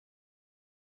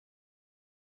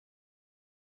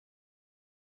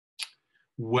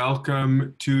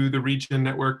Welcome to the Regen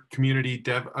Network Community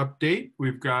Dev Update.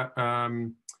 We've got a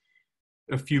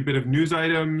few bit of news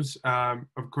items.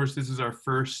 Of course, this is our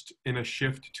first in a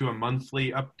shift to a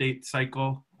monthly update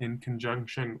cycle in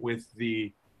conjunction with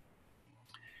the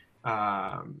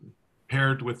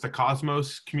paired with the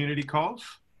Cosmos community calls.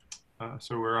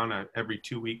 So we're on a every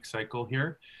 2-week cycle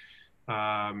here.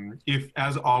 If,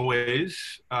 as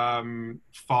always,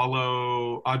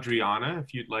 follow Adriana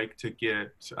if you'd like to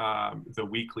get the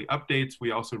weekly updates.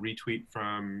 We also retweet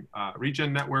from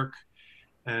Regen Network,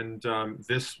 and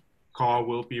this call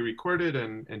will be recorded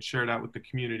and shared out with the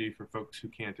community for folks who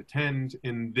can't attend.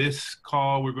 In this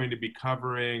call, we're going to be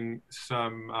covering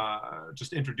some,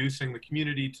 just introducing the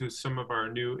community to some of our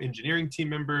new engineering team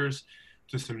members,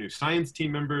 to some new science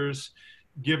team members,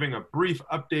 giving a brief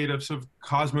update of some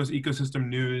Cosmos ecosystem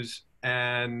news,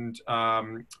 and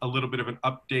a little bit of an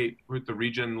update with the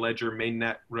Regen Ledger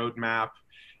mainnet roadmap,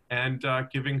 and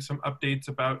giving some updates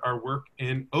about our work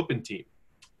in OpenTeam.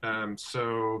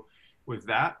 So with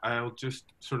that, I'll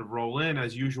just sort of roll in.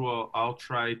 As usual, I'll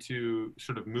try to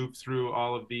sort of move through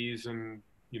all of these in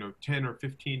 10 or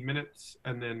 15 minutes,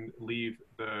 and then leave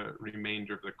the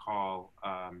remainder of the call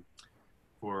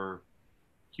for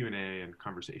Q&A and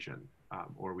conversation.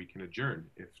 Or we can adjourn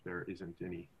if there isn't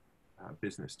any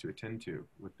business to attend to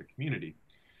with the community.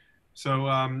 So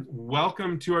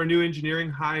welcome to our new engineering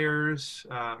hires,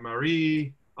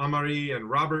 Marie, Amari, and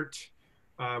Robert.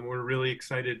 We're really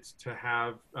excited to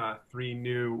have 3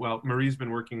 new, well, Marie's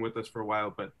been working with us for a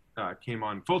while, but came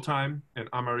on full-time, and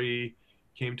Amari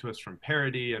came to us from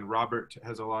Parity, and Robert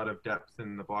has a lot of depth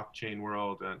in the blockchain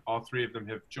world, and all 3 of them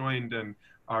have joined and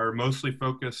are mostly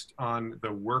focused on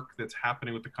the work that's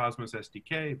happening with the Cosmos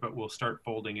SDK, but we'll start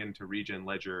folding into Regen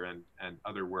Ledger and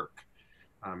other work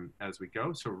as we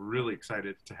go. So we're really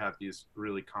excited to have these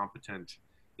really competent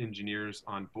engineers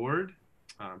on board.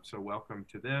 So welcome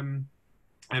to them.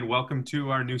 And welcome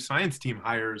to our new science team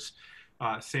hires,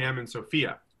 Sam and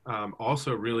Sophia.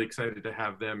 Also really excited to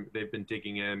have them. They've been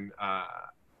digging in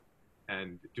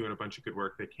and doing a bunch of good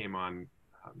work. They came on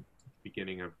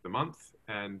beginning of the month,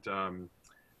 and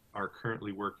are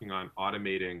currently working on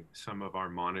automating some of our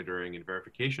monitoring and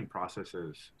verification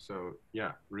processes. So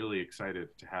yeah, really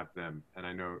excited to have them. And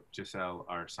I know Giselle,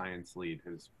 our science lead,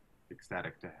 is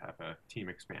ecstatic to have a team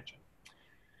expansion.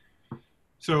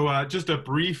 So just a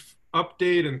brief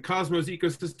update in Cosmos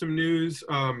ecosystem news.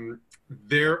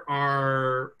 There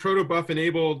are protobuf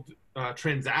enabled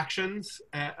transactions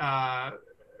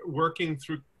working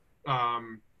through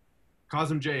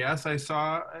Cosm.js, I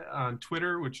saw on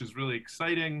Twitter, which is really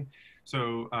exciting.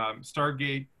 So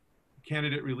Stargate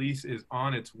candidate release is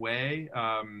on its way.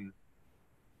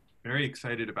 Very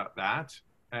excited about that.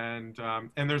 And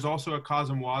there's also a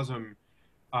Cosm-Wasm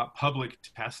public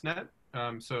testnet.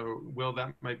 So Will,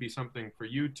 that might be something for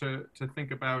you to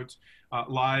think about.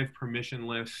 Live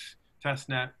permissionless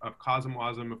testnet of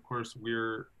Cosm-Wasm. Of course,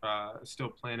 we're still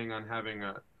planning on having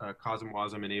a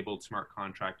Cosm-Wasm enabled smart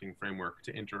contracting framework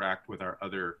to interact with our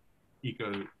other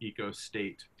eco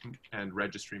state and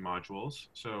registry modules.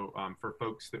 So for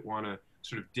folks that want to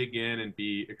sort of dig in and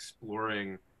be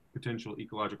exploring potential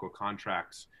ecological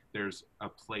contracts, there's a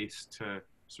place to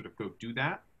sort of go do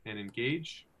that and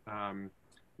engage,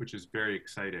 which is very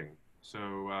exciting.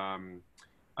 So I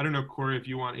don't know, Corey, if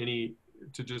you want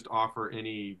to just offer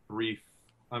any brief,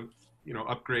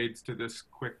 upgrades to this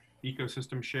quick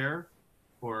ecosystem share,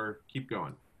 or keep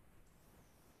going.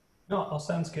 No, all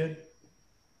sounds good.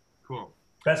 Cool.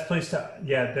 Best place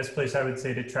I would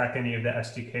say to track any of the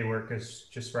SDK work is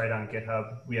just right on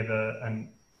GitHub. We have an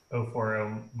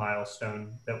 040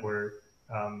 milestone that we're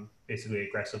basically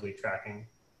aggressively tracking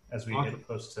as we get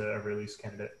close to a release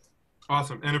candidate.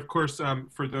 Awesome. And of course,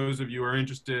 for those of you who are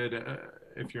interested,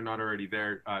 if you're not already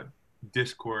there,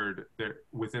 Discord,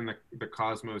 within the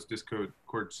Cosmos Discord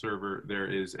server, there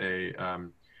is a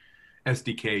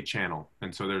SDK channel.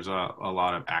 And so there's a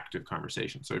lot of active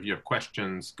conversation. So if you have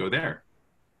questions, go there.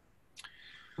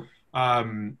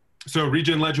 So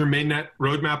Regen Ledger mainnet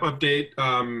roadmap update.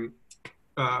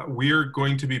 We're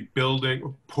going to be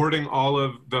porting all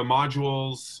of the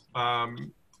modules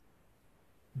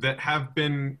that have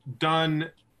been done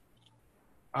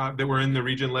that were in the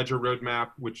Regen Ledger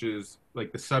roadmap, which is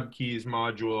like the subkeys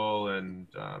module and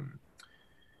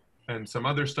some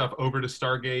other stuff, over to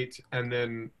Stargate, and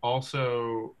then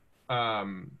also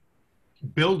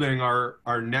building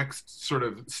our next sort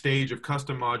of stage of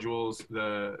custom modules,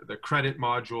 the credit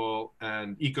module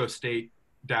and eco-state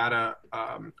data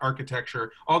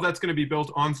architecture. All that's going to be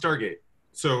built on Stargate.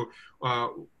 So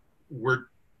we're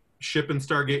ship and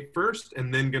Stargate first,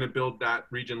 and then going to build that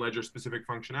Regen Ledger specific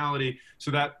functionality.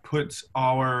 So that puts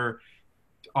our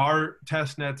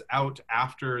test nets out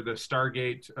after the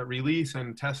Stargate release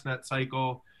and testnet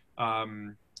cycle.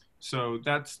 So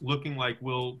that's looking like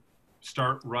we'll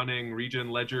start running Regen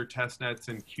Ledger testnets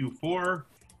in Q4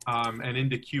 and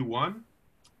into Q1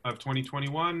 of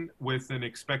 2021 with an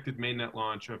expected mainnet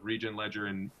launch of Regen Ledger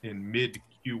in mid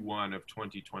Q1 of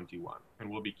 2021.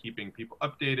 And we'll be keeping people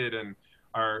updated and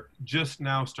are just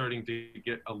now starting to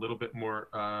get a little bit more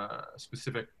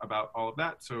specific about all of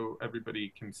that. So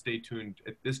everybody can stay tuned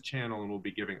at this channel, and we'll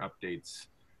be giving updates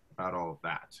about all of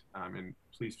that. And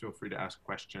please feel free to ask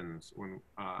questions when,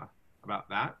 about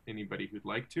that, anybody who'd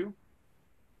like to.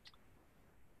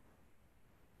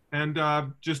 And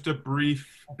just a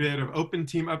brief bit of Open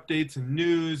Team updates and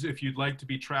news. If you'd like to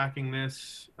be tracking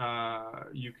this,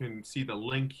 you can see the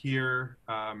link here.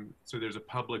 So there's a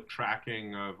public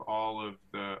tracking of all of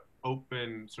the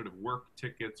open sort of work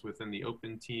tickets within the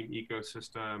Open Team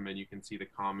ecosystem, and you can see the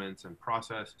comments and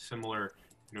process. Similar,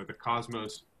 the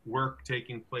Cosmos work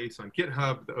taking place on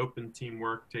GitHub, the Open Team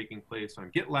work taking place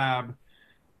on GitLab.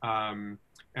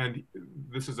 And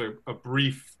this is a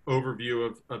brief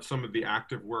overview of some of the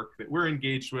active work that we're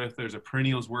engaged with. There's a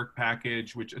perennials work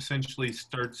package, which essentially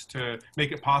starts to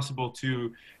make it possible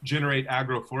to generate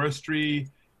agroforestry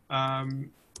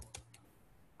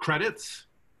credits,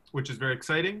 which is very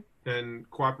exciting, in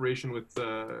cooperation with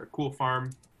the Cool Farm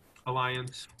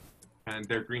Alliance and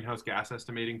their greenhouse gas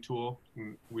estimating tool.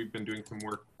 And we've been doing some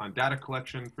work on data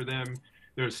collection for them.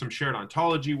 There's some shared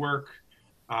ontology work,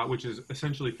 which is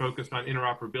essentially focused on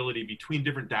interoperability between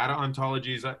different data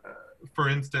ontologies. For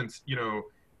instance,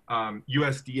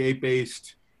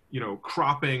 USDA-based,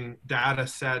 cropping data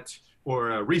set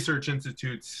or a research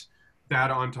institute's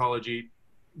data ontology.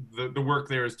 The work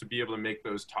there is to be able to make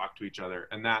those talk to each other,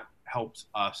 and that helps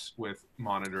us with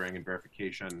monitoring and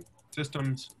verification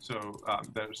systems. So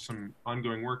there's some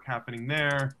ongoing work happening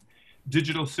there.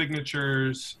 Digital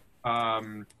signatures.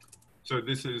 So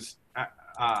this is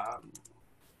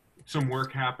some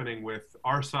work happening with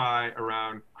RSI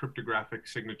around cryptographic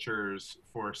signatures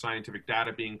for scientific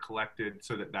data being collected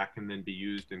so that that can then be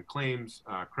used in claims,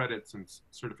 credits, and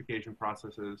certification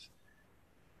processes.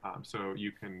 So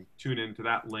you can tune into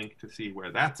that link to see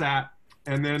where that's at.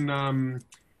 And then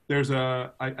there's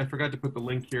I forgot to put the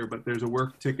link here, but there's a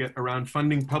work ticket around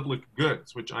funding public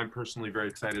goods, which I'm personally very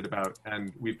excited about.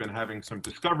 And we've been having some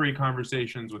discovery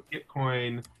conversations with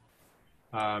Gitcoin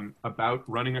about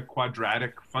running a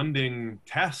quadratic funding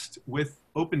test with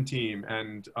Open Team,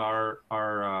 and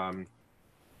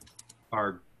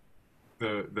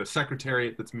the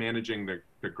secretariat that's managing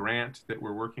the grant that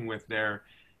we're working with there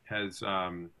has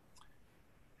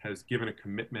given a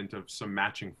commitment of some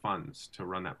matching funds to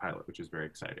run that pilot, which is very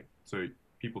exciting. So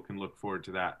people can look forward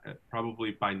to that.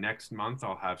 Probably by next month,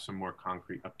 I'll have some more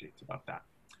concrete updates about that.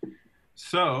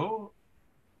 So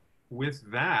with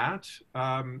that,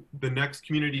 the next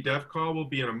community dev call will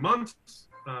be in a month.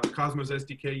 Cosmos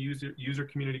SDK user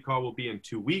community call will be in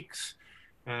 2 weeks.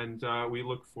 And we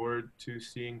look forward to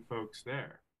seeing folks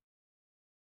there.